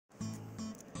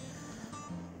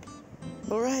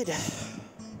Alright,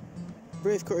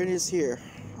 Brave Corrin is here.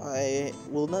 I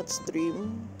will not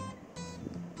stream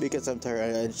because I'm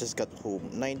tired. I just got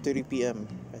home. 9:30 p.m.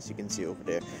 as you can see over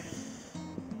there.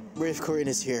 Brave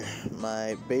Corrin is here.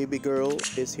 My baby girl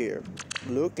is here.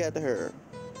 Look at her.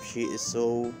 She is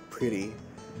so pretty.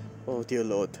 Oh dear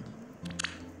lord.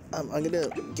 I'm gonna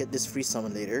get this free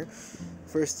summon later.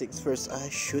 First things first,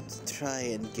 I should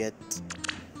try and get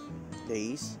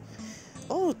these.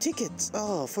 Oh, tickets!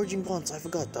 Oh, forging bonds, I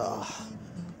forgot.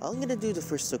 I'm gonna do the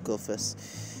first circle first.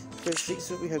 First things,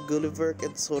 so we have Gulliver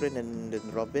and Soren and then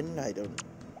Robin.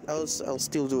 I'll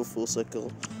still do a full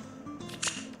circle.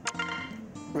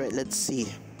 Right, let's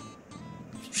see.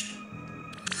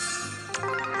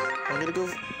 I'm gonna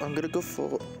go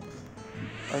for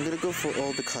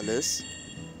all the colors.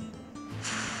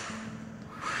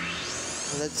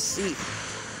 Let's see.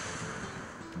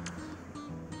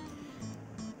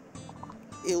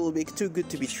 It will be too good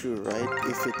to be true, right?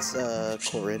 If it's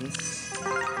Corrin.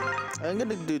 I'm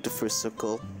gonna do the first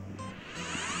circle.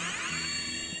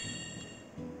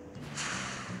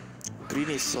 Green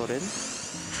is Soren.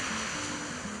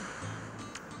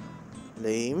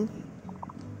 Lame.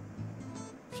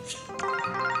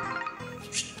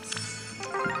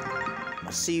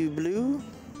 See blue.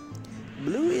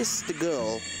 Blue is the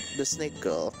girl, the snake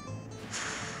girl.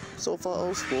 So far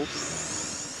all smoke.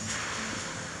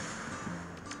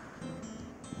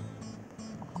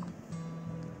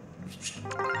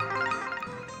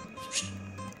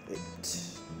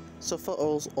 So far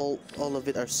all of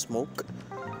it are smoke.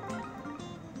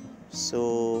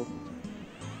 So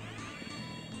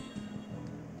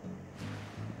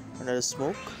another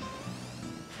smoke.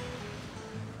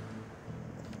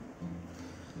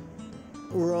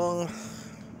 Wrong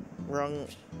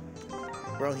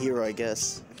hero, I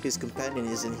guess. His companion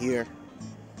isn't here.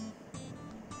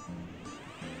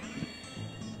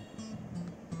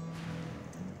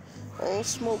 All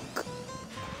smoke.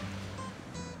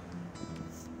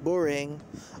 Boring.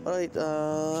 Alright,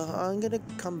 I'm gonna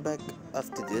come back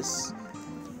after this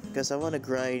because I wanna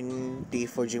grind the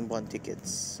forging bond tickets,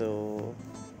 so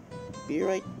be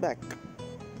right back.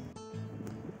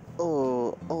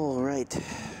 Oh, alright.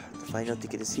 The final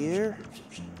ticket is here.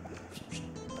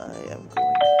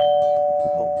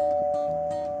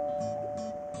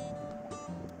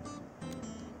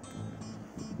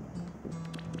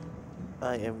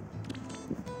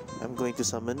 I'm going to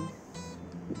summon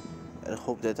and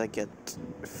hope that I get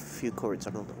a few coins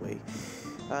along the way.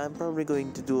 I'm probably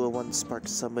going to do a 1 spark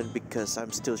summon because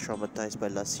I'm still traumatized by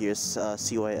last year's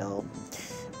CYL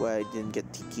where I didn't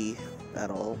get Tiki at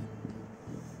all,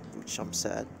 which I'm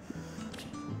sad.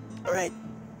 Alright,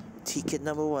 ticket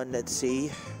number 1, let's see.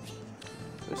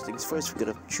 First things first, we're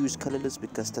gonna choose colorless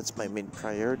because that's my main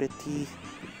priority.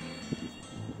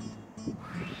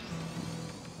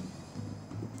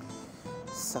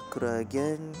 Sakura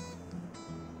again.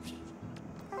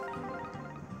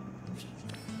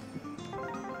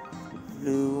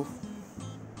 Blue.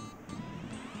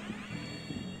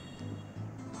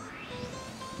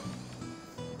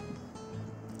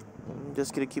 I'm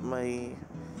just gonna keep my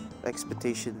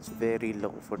expectations very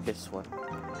low for this one.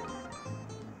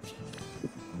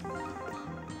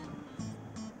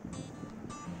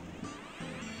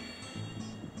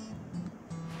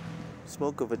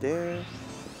 Smoke over there.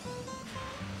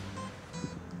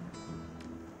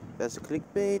 That's a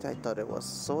clickbait. I thought it was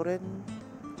Soren.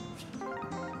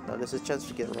 Now there's a chance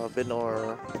to get Robin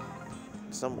or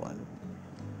someone.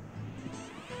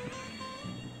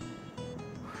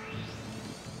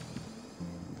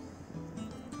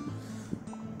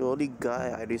 The only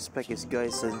guy I respect is Guy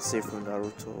Sensei from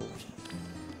Naruto.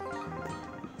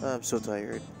 I'm so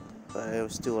tired, but I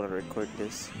still want to record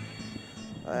this.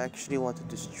 I actually wanted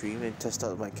to stream and test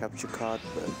out my capture card,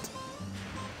 but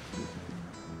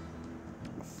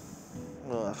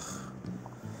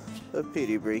a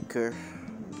pity breaker.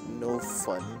 No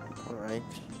fun. Alright.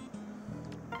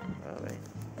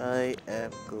 I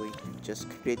am going to just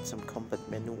create some combat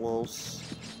manuals.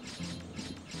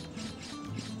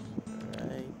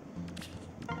 Alright.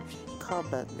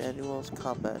 Combat manuals.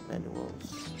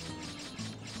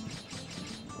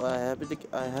 Well,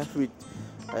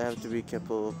 I have to be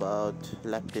careful about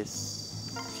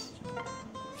Lapis.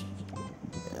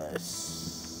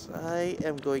 Yes. I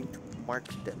am going to mark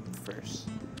them first.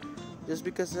 Just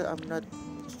because I'm not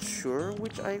sure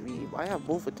which IV. I have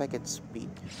both attack and speed,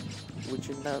 which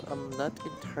I'm not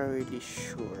entirely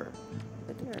sure.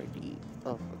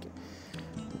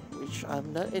 Which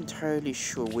I'm not entirely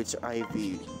sure which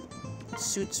IV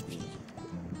suits me.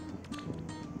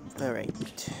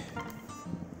 Alright.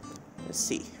 Let's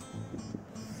see.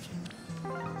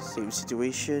 Same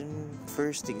situation.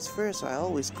 First things first, I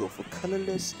always go for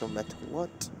colorless no matter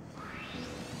what.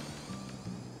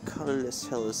 Colorless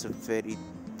hell is a very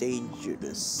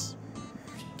dangerous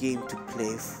game to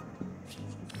play.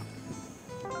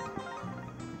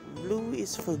 Blue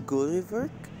is for good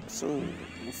work, so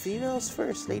females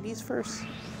first, ladies first.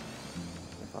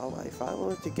 If I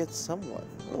were to get someone,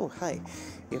 oh hi,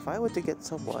 if I were to get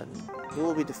someone, who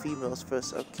will be the females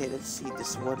first? Okay, let's see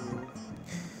this one.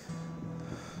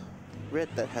 Red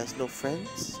that has no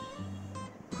friends.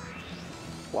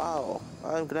 Wow,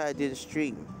 I'm glad I didn't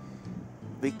stream,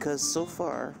 because so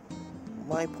far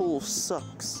my pool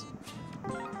sucks.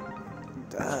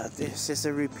 This is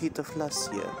a repeat of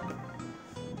last year.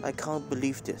 I can't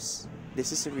believe this.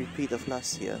 This is a repeat of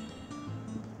last year.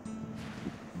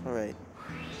 Alright.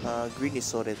 Green is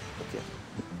sorted. Okay.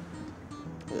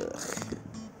 Ugh.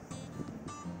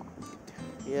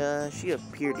 Yeah, she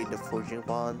appeared in the forging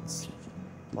bonds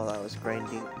while I was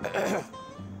grinding.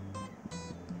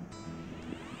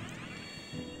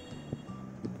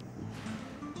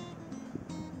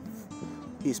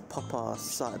 He's Papa's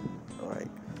son. Alright.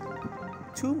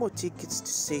 2 more tickets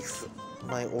to save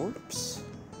my orbs.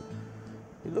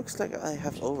 It looks like I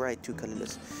have... Oh right, 2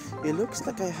 colorless. It looks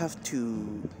like I have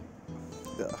to...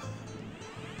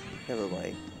 Never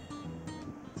mind.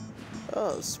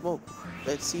 Oh, smoke.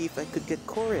 Let's see if I could get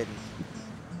Corrin.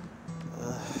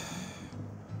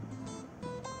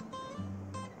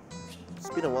 It's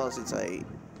been a while since I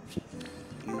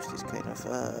used this kind of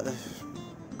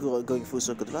going full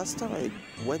circle. The last time I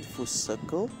went full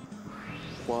circle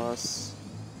was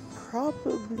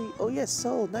probably... Oh yes,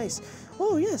 so nice.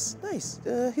 Oh yes, nice.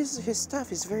 His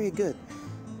stuff is very good.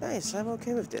 Nice, I'm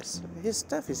okay with this. His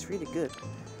stuff is really good.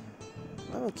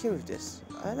 I'm okay with this.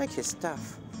 I like his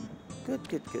stuff. Good,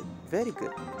 good, good. Very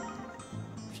good.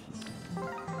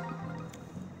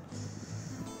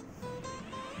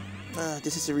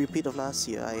 This is a repeat of last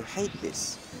year. I hate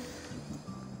this.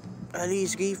 At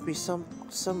least give me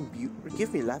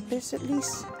give me lapis at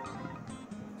least.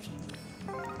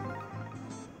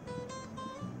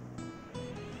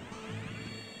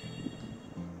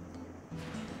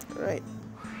 Right.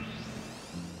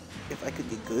 If I could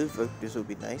get good, this would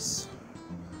be nice.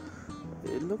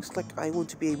 It looks like I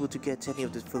won't be able to get any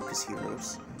of the focus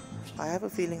heroes. I have a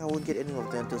feeling I won't get any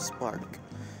of them until Spark.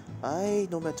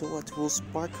 No matter what, will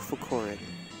Spark for Corrin.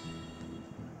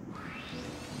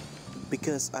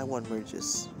 Because I want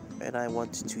merges, and I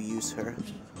want to use her.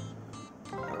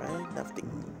 Alright, nothing.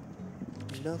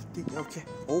 Nothing, okay.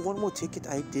 Oh, 1 more ticket,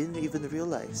 I didn't even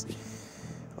realize.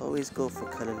 Always go for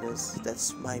colorless,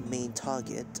 that's my main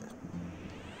target.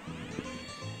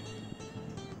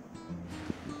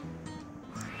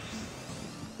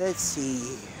 Let's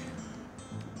see.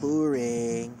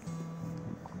 Boring.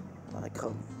 I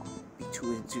can't be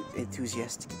too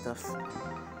enthusiastic enough.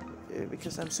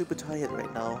 Because I'm super tired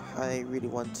right now. I really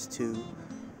want to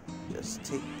just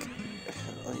take...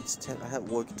 Oh, it's 10. I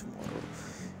have work tomorrow.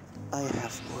 I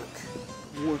have work.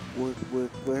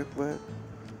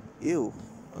 Ew.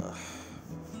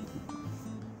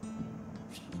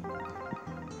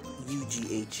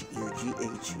 UGH.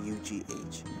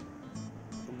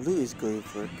 Blue is going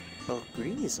for... Oh,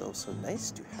 green is also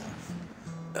nice to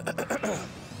have.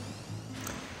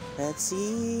 Let's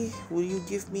see. Will you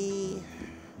give me...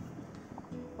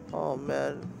 Oh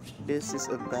man, this is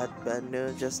a bad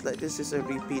banner. Just like this is a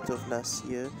repeat of last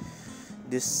year.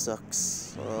 This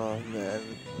sucks. Oh man.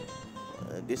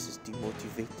 This is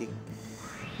demotivating.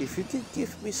 If you can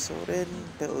give me Soren,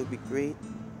 that would be great.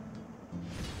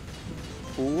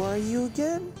 Who are you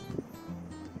again?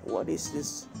 What is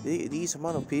this? These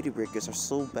amount of pity breakers are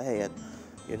so bad,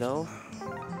 you know?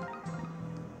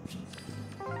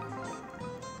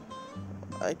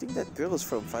 I think that girl is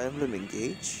from Fire Emblem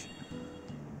Engage,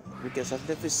 because I've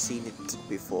never seen it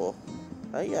before.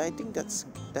 Yeah, I think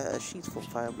she's from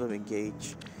Fire Emblem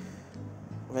Engage.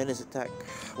 Menace attack.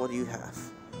 What do you have?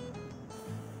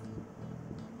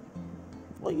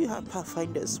 Well, you have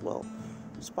Pathfinder as well.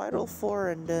 Spiral 4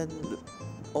 and then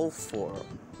 04.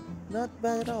 Not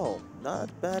bad at all. Not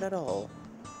bad at all.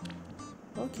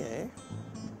 Okay.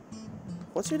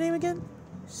 What's your name again?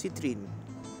 Citrin.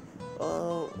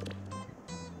 Oh,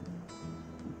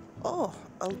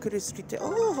 Alchemist Retail.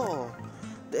 Oh,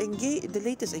 the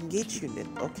latest Engage unit.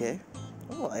 Okay.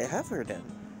 Oh, I have her then.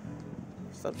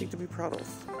 Something to be proud of.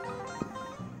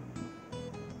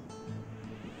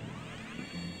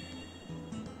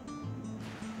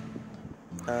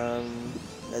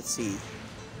 Let's see.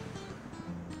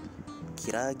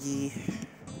 Kiragi.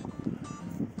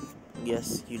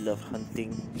 Yes, you love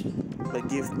hunting. But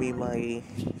give me my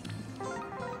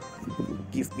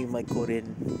Give me my Corrin.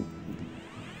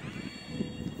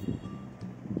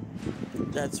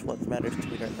 That's what matters to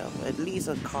me right now. At least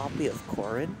a copy of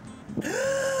Corrin.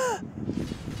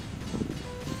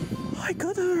 I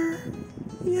got her!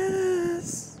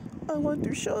 Yes! I want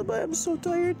to shout, but I'm so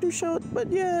tired to shout,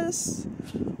 but yes!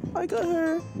 I got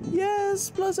her! Yes!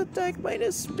 Plus attack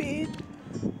minus speed!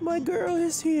 My girl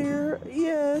is here!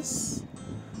 Yes!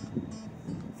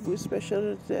 With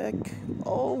special attack.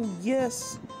 Oh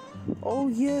yes! Oh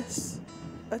yes!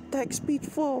 Attack speed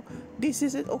 4! This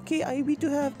is it. Okay, I need to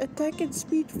have attack and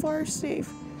speed 4 safe.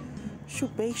 So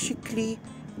basically,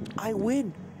 I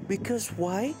win. Because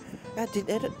why? At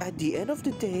the end of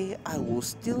the day, I will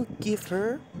still give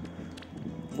her...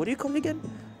 What do you call it again?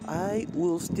 I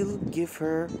will still give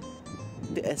her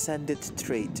the ascended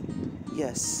trait.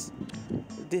 Yes,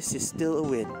 this is still a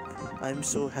win. I'm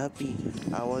so happy.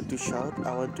 I want to shout,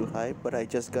 I want to hype, but I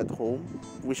just got home,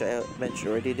 which I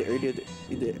mentioned already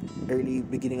in the early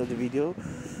beginning of the video.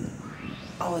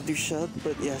 I want to shout,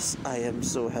 but yes, I am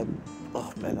so happy.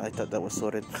 Oh man, I thought that was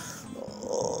sorted.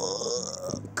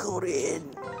 Oh, Corrin.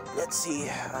 Let's see.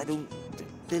 I don't.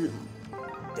 The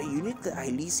unit that I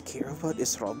least care about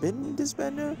is Robin in this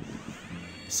banner.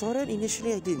 Soren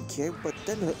initially I didn't care, but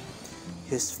then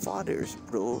his fathers,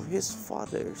 bro, his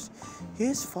fathers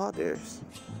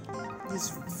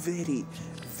is very,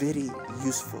 very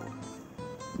useful.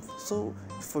 So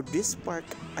for this spark,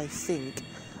 I think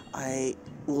I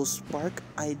will spark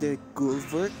either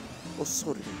Gulvert or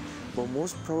Soren. But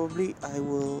most probably I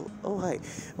will. Oh hi.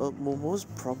 Most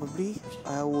probably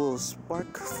I will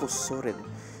spark for Soren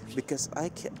because I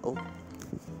can. Oh.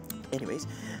 Anyways,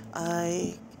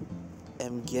 I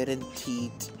am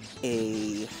guaranteed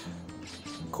a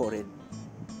Corrin.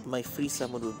 My free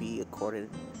summon will be a Corrin.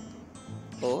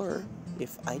 Or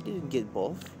if I didn't get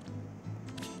both,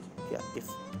 yeah. If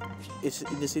it's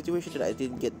in the situation that I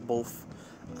didn't get both.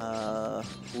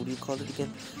 What do you call it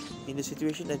again? In the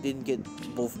situation I didn't get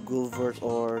both Gulvert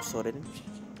or Soren,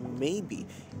 maybe,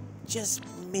 just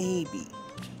maybe,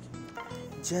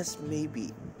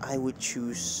 I would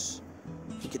choose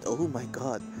to get. Oh my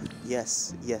god,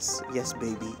 yes,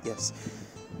 baby,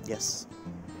 yes.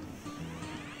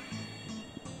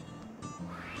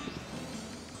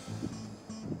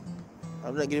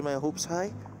 I'm not getting my hopes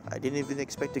high. I didn't even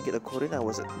expect to get a Corrin. I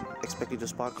was expecting to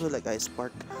sparkle like I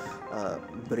sparked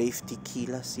Brave Tiki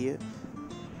last year.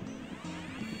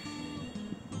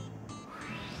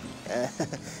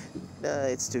 Nah,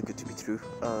 it's too good to be true.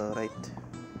 Right.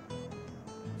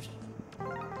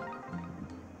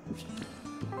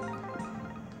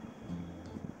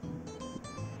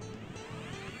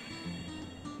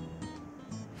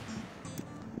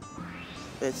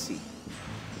 Let's see.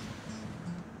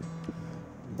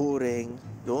 Boring.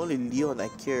 The only Leon I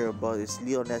care about is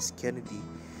Leon S. Kennedy.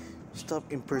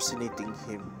 Stop impersonating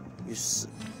him.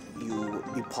 You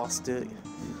imposter.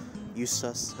 You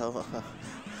sus.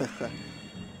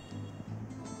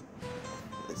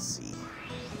 Let's see.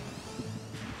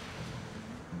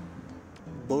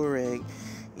 Boring.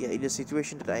 Yeah, in a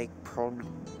situation that I probably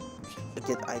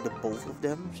get either both of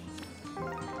them,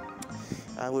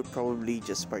 I would probably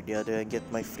just spark the other and get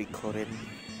my free Corrin.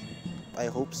 I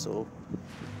hope so.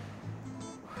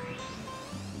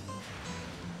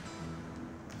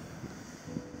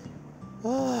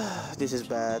 This is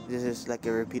bad. This is like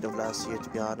a repeat of last year, to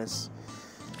be honest.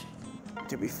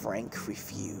 To be frank with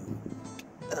you.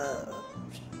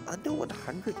 Under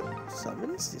 100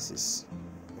 summons? This is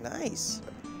nice.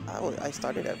 I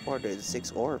started at 406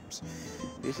 orbs.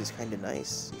 This is kinda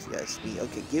nice, if you ask me.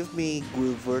 Okay, give me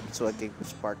Gulvert so I can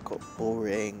spark.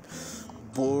 Boring.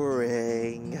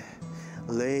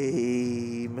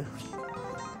 Lame.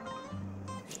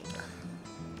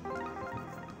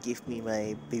 Give me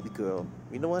my baby girl.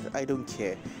 You know what? I don't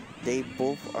care. They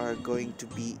both are going to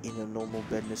be in a normal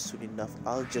banner soon enough.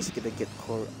 I'm just gonna get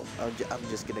Corrin.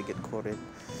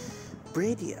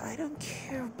 Brady, I don't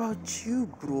care about you,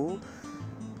 bro.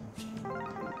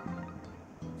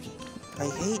 I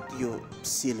hate your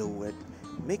silhouette.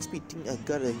 Makes me think I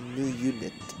got a new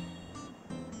unit.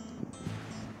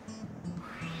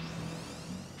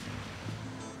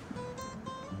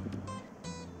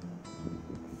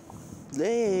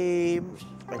 Lame.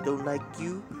 I don't like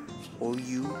you, or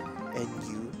you, and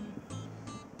you.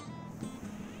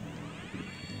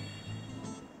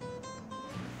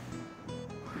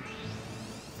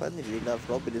 Funnily enough,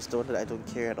 Robin is the one that I don't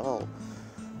care at all.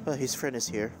 His friend is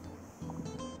here.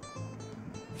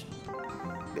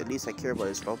 At least I care about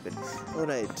his Robin.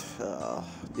 Alright,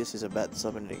 this is a bad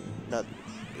summoning. Not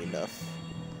enough.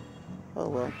 Oh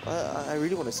well, I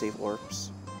really want to save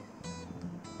orbs.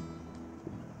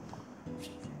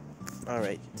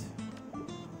 Alright.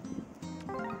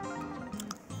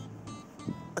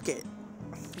 Okay,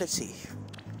 let's see.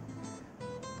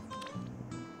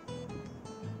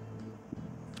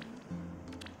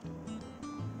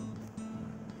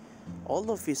 All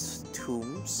of his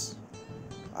tombs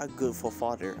are good for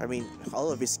fodder. I mean,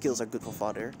 all of his skills are good for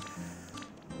fodder.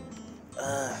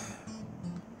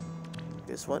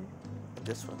 This one and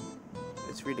this one.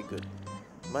 It's really good.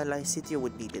 My Lycidia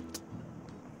would need it.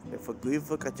 And for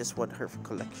Grievok, I just want her for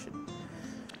collection.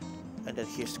 And then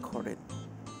here's Corrin.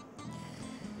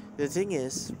 The thing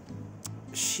is,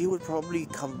 she would probably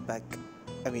come back.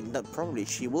 I mean, not probably,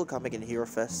 she will come back in Hero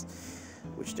Fest,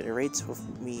 which the rates of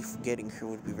me getting her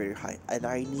would be very high. And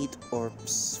I need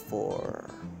orbs for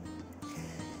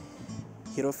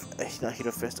not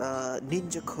Hero Fest,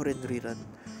 Ninja Corrin rerun.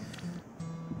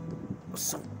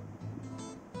 So,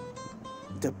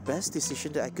 the best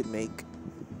decision that I could make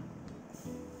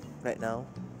right now,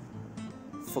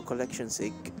 for collection's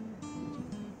sake.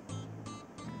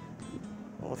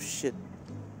 Oh shit,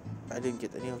 I didn't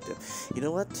get any of them. You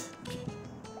know what?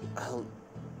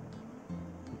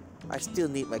 I still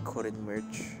need my Corrin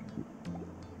merch.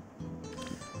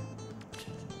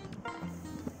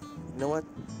 You know what?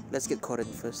 Let's get Corrin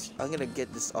first. I'm gonna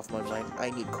get this off my mind.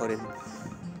 I need Corrin.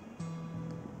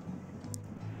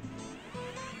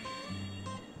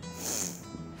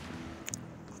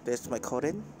 There's my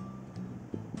Corrin.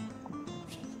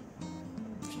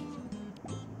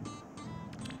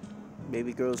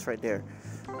 Baby girl's right there.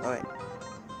 Alright.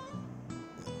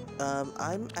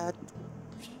 I'm at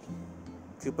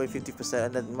 2.50%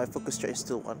 and then my focus try is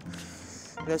still 1.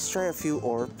 Let's try a few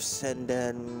orbs and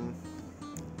then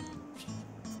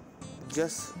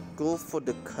just go for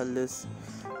the colors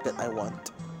that I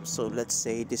want. So let's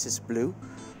say this is blue.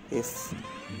 If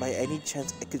by any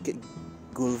chance I could get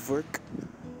Gulverk,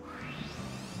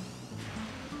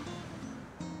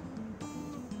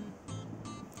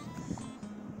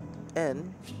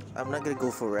 and I'm not gonna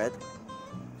go for red.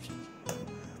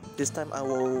 This time I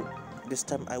won't.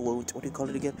 What do you call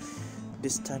it again?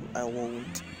 This time I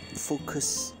won't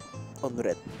focus on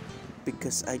red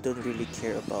because I don't really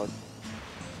care about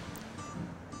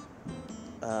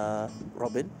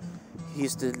Robin.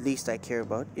 He's the least I care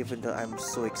about, even though I'm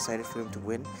so excited for him to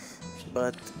win.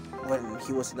 But when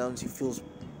he was announced, he feels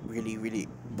really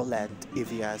bland,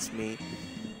 if you ask me.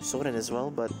 Soren as well,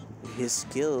 but his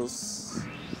skills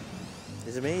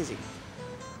is amazing.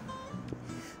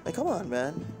 Like, come on,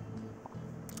 man.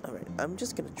 Alright, I'm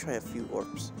just gonna try a few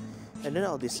orbs and then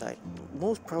I'll decide.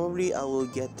 Most probably I will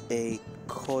get a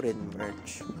Corrin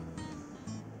merch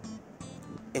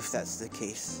if that's the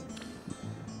case.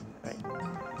 Right.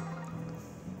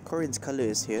 Corrin's color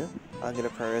is here. I'm gonna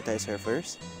prioritize her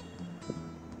first.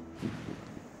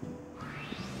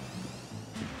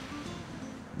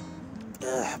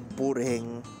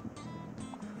 Boring.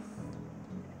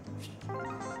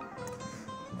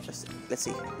 Let's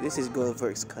see. This is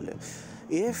Gulverk's color.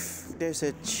 If there's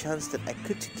a chance that I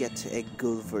could get a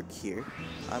Gulverk here,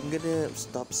 I'm gonna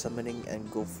stop summoning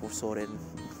and go for Soren.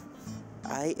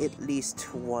 I at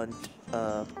least want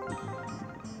to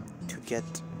get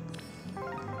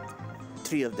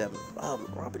 3 of them.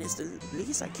 Robin is the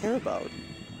least I care about.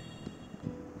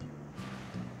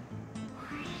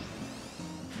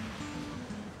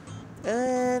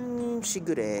 And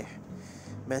Shigure.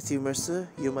 Matthew Mercer,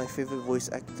 you're my favorite voice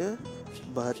actor,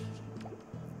 but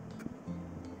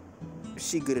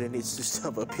Shigure needs to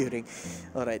stop appearing.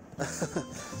 Alright.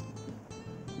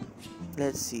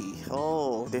 Let's see.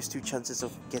 Oh, there's 2 chances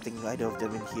of getting either of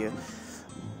them in here.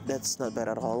 That's not bad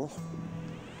at all.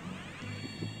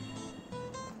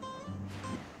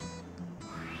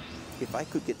 If I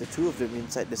could get the 2 of them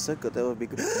inside the circle, that would be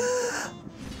good.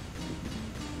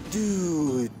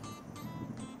 Dude.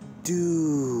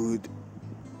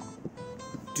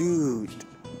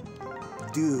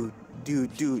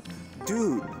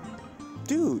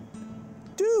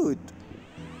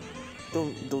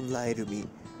 Don't lie to me.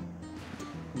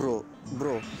 Bro,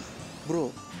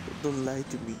 don't lie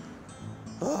to me.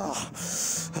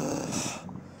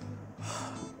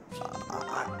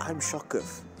 I'm shocked.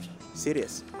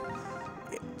 Serious.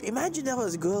 Imagine that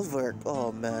was Gulverk.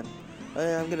 Oh man.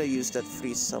 I'm gonna use that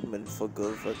free summon for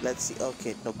Gulverk. Let's see.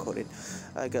 Okay, no Corrin.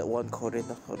 I got 1 Corrin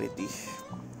already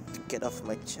to get off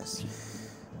my chest.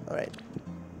 Alright.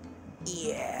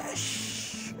 Yeah.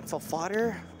 For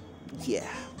fodder? Yeah.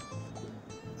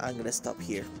 I'm gonna stop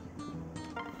here.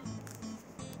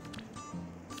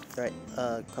 Alright,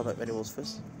 combat manuals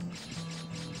first.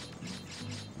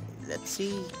 Let's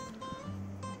see.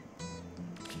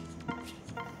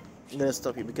 I'm gonna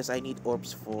stop here because I need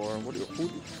orbs for who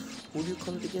do you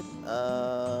call it again?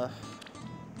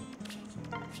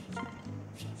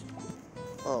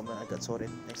 Oh man, I got sorted.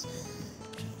 Nice.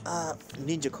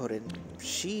 Ninja Corrin.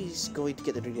 She's going to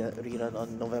get a rerun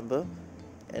on November,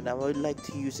 and I would like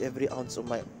to use every ounce of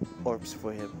my orbs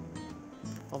for him.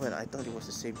 Oh man, I thought it was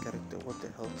the same character. What the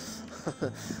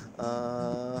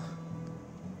hell?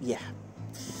 Yeah.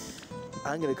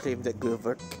 I'm gonna claim that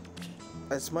Gulverk.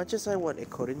 As much as I want a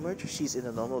Corrin merge, she's in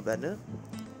a normal banner,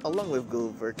 along with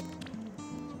Gulverk.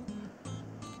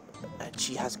 And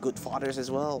she has good fodders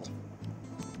as well.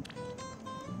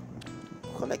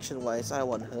 Collection wise, I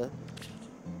want her.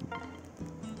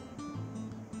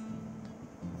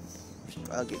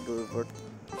 I'll get Gulverk.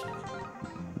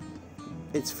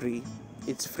 It's free.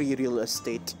 It's free real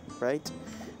estate, right?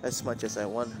 As much as I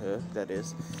want her, that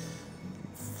is.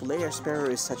 Flare Sparrow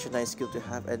is such a nice skill to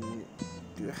have, and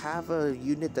to have a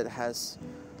unit that has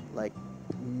like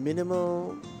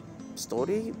minimal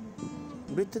story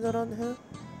written around her.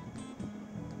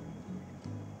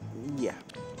 Yeah.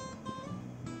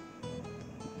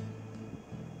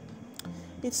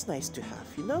 It's nice to have,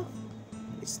 you know?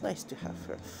 It's nice to have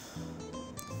her.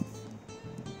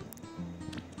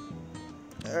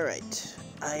 Alright,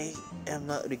 I am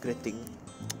not regretting.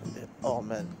 Oh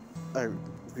man, I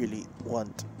really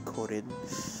want Corrin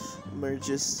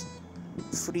merges.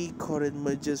 Free Corrin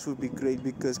merges would be great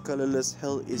because colorless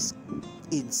hell is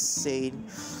insane.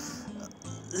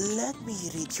 Let me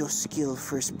read your skill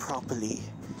first properly.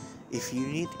 If you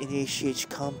need initiate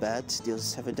combat, deals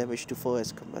 7 damage to foe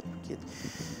as combat kit.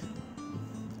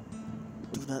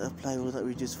 Do not apply, will not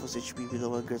reduce force HP below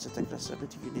 1 grants attack plus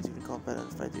 70 unit in combat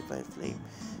and fight divine flame.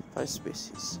 5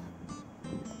 spaces.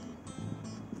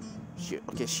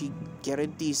 Okay, she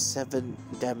guarantees 7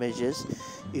 damages.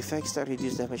 Effects that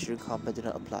reduce damage during combat do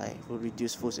not apply. Will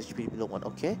reduce force HP below 1.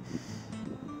 Okay.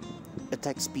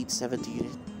 Attack speed 70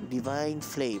 unit. Divine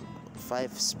flame.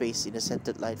 5 space in a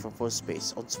centered line from 4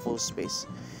 space on 4 space.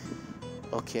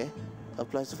 Okay.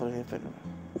 Applies the following weapon.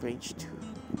 Range 2.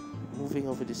 Moving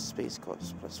over this space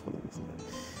costs plus 1 movement.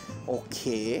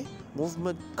 Okay.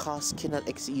 Movement cost cannot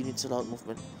exceed units allowed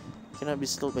movement. Cannot be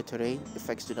slowed by terrain.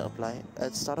 Effects do not apply.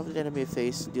 At start of the enemy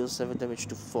phase, deals 7 damage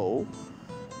to foe.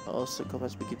 Also,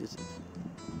 combats begins.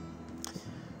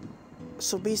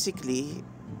 So basically,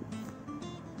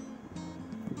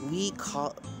 we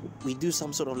do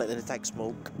some sort of like an attack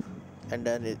smoke, and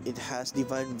then it has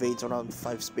divine veins around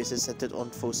 5 spaces centered on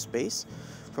 4 space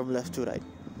from left to right.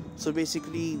 So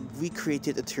basically, we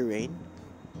created a terrain,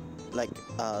 like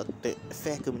the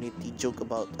FEH community joke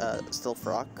about Stealth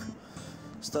Rock.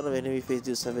 Start of enemy phase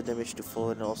deals 7 damage to foe,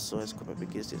 and also as combat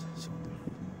begins this damage.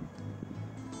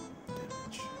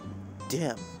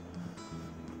 Damn.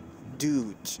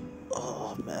 Dude.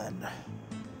 Oh man.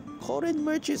 Corrin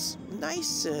merch is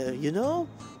nicer, you know?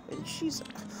 And she's...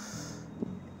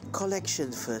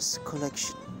 Collection first.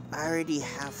 Collection. I already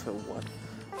have her one.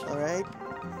 Alright?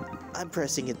 I'm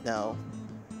pressing it now.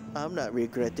 I'm not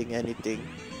regretting anything.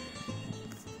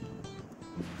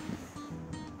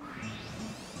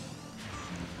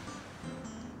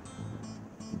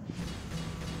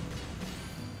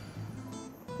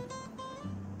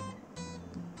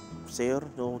 Sayor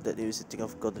know that there is a thing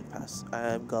of Golden Pass. I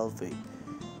am Galve,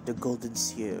 the Golden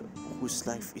Seer, whose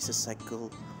life is a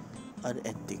cycle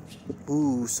unending.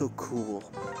 Ooh, so cool.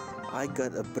 I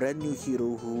got a brand new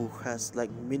hero who has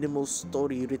like minimal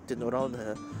story written around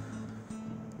her.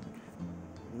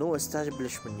 No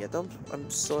establishment yet. I'm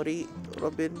sorry,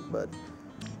 Robin, but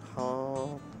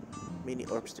how many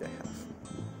orbs do I have?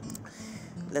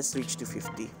 Let's reach to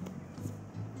 50.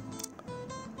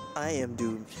 I am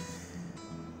doomed.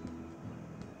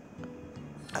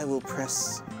 I will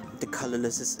press the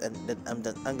colorless and then I'm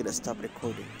done. I'm gonna stop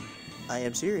recording. I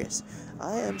am serious.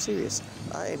 I am serious.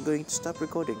 I am going to stop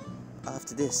recording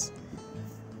after this.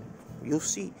 You'll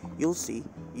see. You'll see.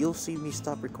 You'll see me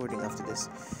stop recording after this.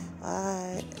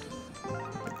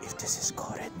 If this is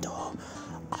Corrin though,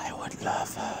 I would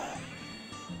love her.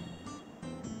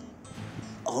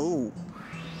 Oh.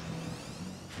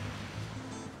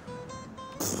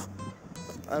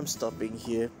 I'm stopping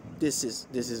here. This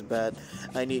is bad.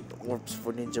 I need orbs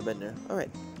for Ninja Bender.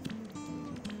 Alright.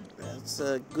 That's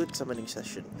a good summoning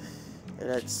session.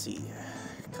 Let's see.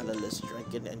 Colorless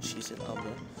dragon, and she's in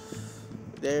armor.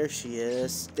 There she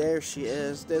is. There she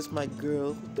is. There's my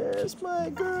girl. There's my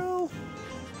girl.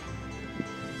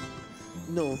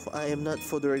 No, I am not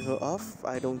fothering her off.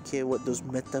 I don't care what those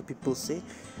meta people say.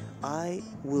 I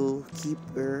will keep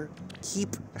her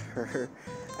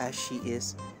as she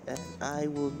is, and I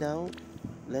will now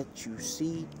let you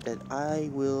see that I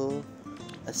will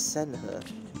ascend her.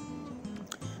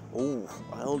 Oh,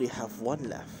 I only have one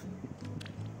left.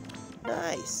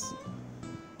 Nice.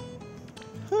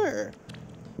 Her.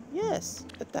 Yes,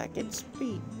 attack and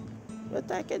speed.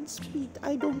 Attack and speed,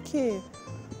 I don't care.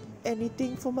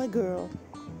 Anything for my girl.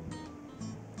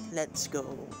 Let's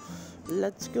go.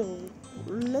 Let's go.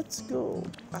 Let's go.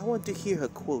 I want to hear her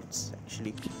quotes,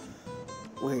 actually.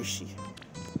 Where is she?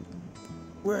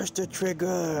 Where's the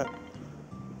trigger?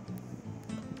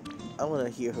 I want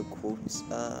to hear her quotes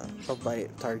from my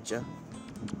Tarja.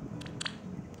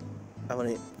 I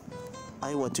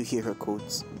want to hear her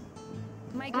quotes.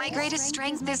 My greatest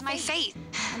strength is my faith,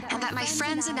 and that my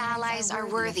friends and allies are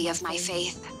worthy of my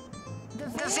faith.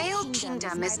 The Veiled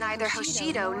Kingdom is neither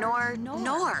Hoshido nor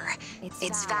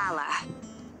it's Vala.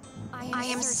 I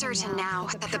am certain now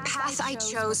that the path I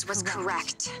chose was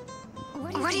correct.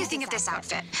 What do you think of this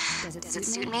outfit? Does it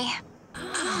suit me?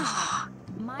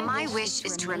 My wish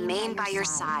is to remain by your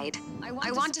side.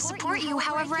 I want to support you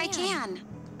however I can.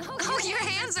 Oh, your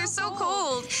hands are so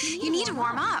cold. You need to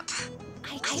warm up.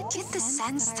 I get the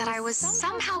sense that I was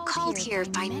somehow called here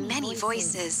by many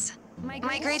voices.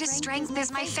 My greatest strength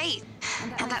is my faith,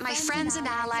 and that my friends and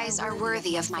allies are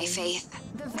worthy of my faith.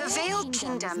 The Veiled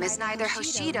Kingdom is neither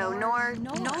Hoshido nor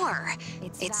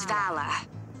it's Vala.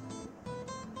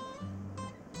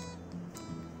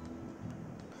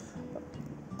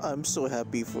 I'm so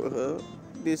happy for her.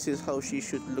 This is how she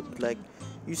should look like.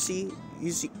 You see,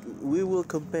 we will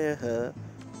compare her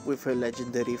with her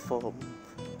legendary form.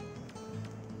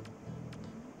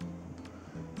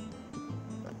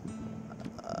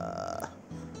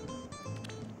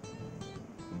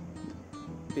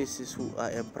 This is who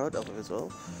I am proud of as well.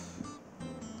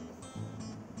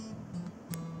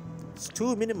 It's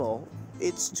too minimal.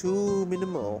 It's too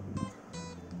minimal.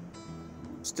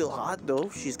 Still hot though.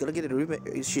 She's gonna get a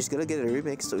remix. She's gonna get a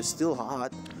remix, so it's still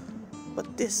hot.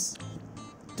 But this,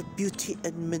 the beauty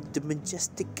and the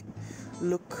majestic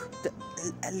look, the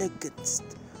elegance,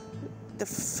 the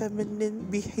feminine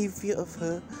behavior of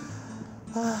her.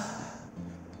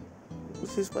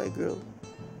 This is my girl.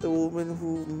 The woman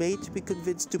who made me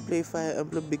convinced to play Fire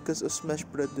Emblem because of Smash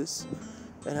Brothers,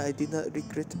 and I did not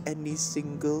regret any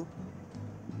single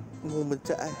moment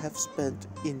that I have spent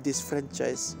in this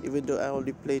franchise, even though I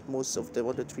only played most of them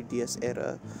on the 3DS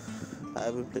era. I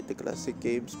haven't played the classic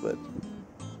games, but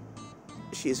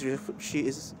she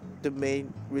is the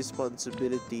main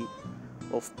responsibility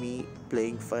of me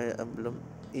playing Fire Emblem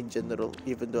in general,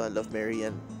 even though I love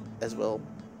Marianne as well.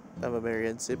 I'm a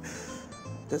Marianne sip.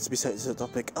 That's besides the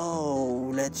topic. Oh,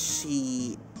 let's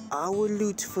see. Our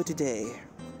loot for today.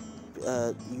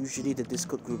 Usually the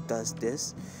Discord group does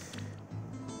this.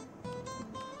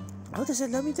 Oh, there's a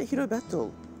Lamita Hero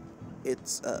Battle.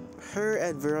 It's her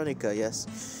and Veronica,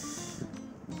 yes.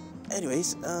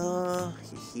 Anyways,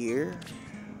 here.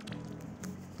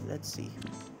 Let's see.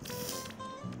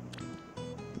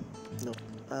 No,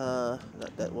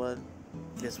 not that one.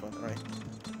 This one, alright.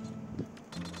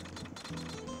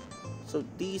 So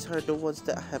these are the ones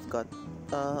that I have got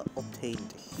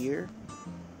obtained here.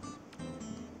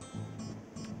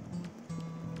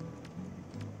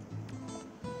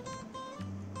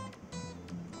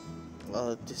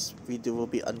 This video will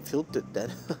be unfiltered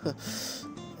then.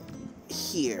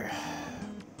 Here.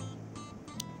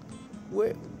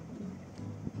 Where?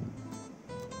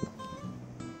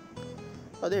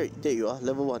 Oh, there you are,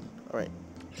 level 1. Alright.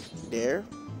 There.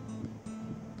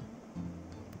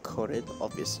 Corrin,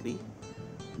 obviously.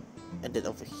 And then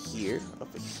over here.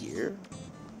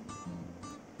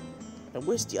 And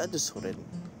where's the other Soren?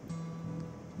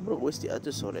 Bro, where's the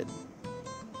other Soren?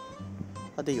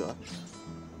 Oh, there you are.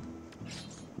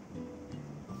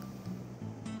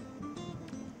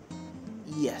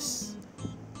 Yes,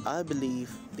 I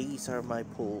believe these are my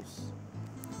pulls.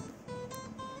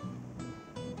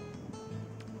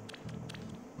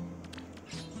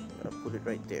 I'll put it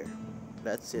right there.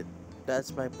 That's it.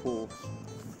 That's my pulls.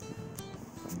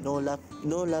 No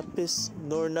lapis,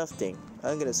 nor nothing.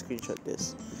 I'm gonna screenshot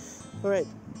this. Alright.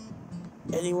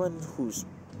 Anyone who's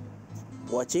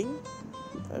watching,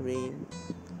 I mean,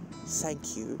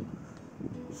 thank you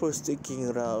for sticking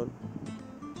around.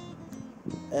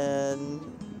 And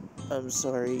I'm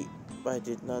sorry I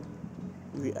did not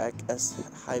react as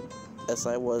hype as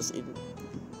I was in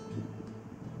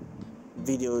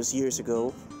videos years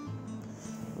ago.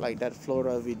 Like that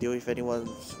Flora video, if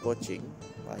anyone's watching.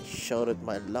 I shouted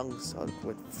my lungs out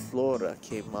when Flora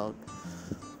came out.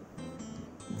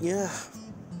 Yeah.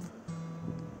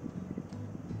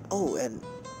 Oh, and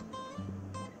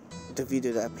the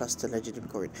video that I plus the legendary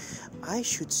Corrin. I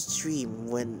should stream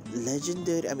when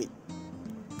legendary. I mean,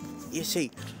 you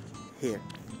see, here.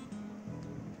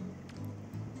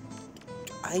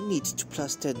 I need to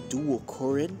plus 10 duo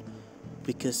Corrin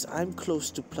because I'm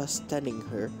close to plus 10ing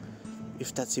her.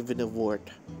 if that's even a word.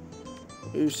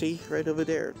 You see, right over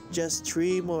there, just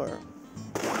 3 more.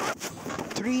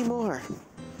 3 more.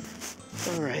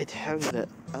 Alright, I'm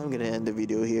gonna end the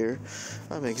video here.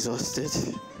 I'm exhausted.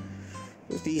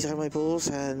 These are my pulls,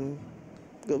 and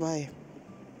goodbye.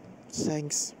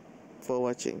 Thanks for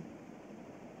watching.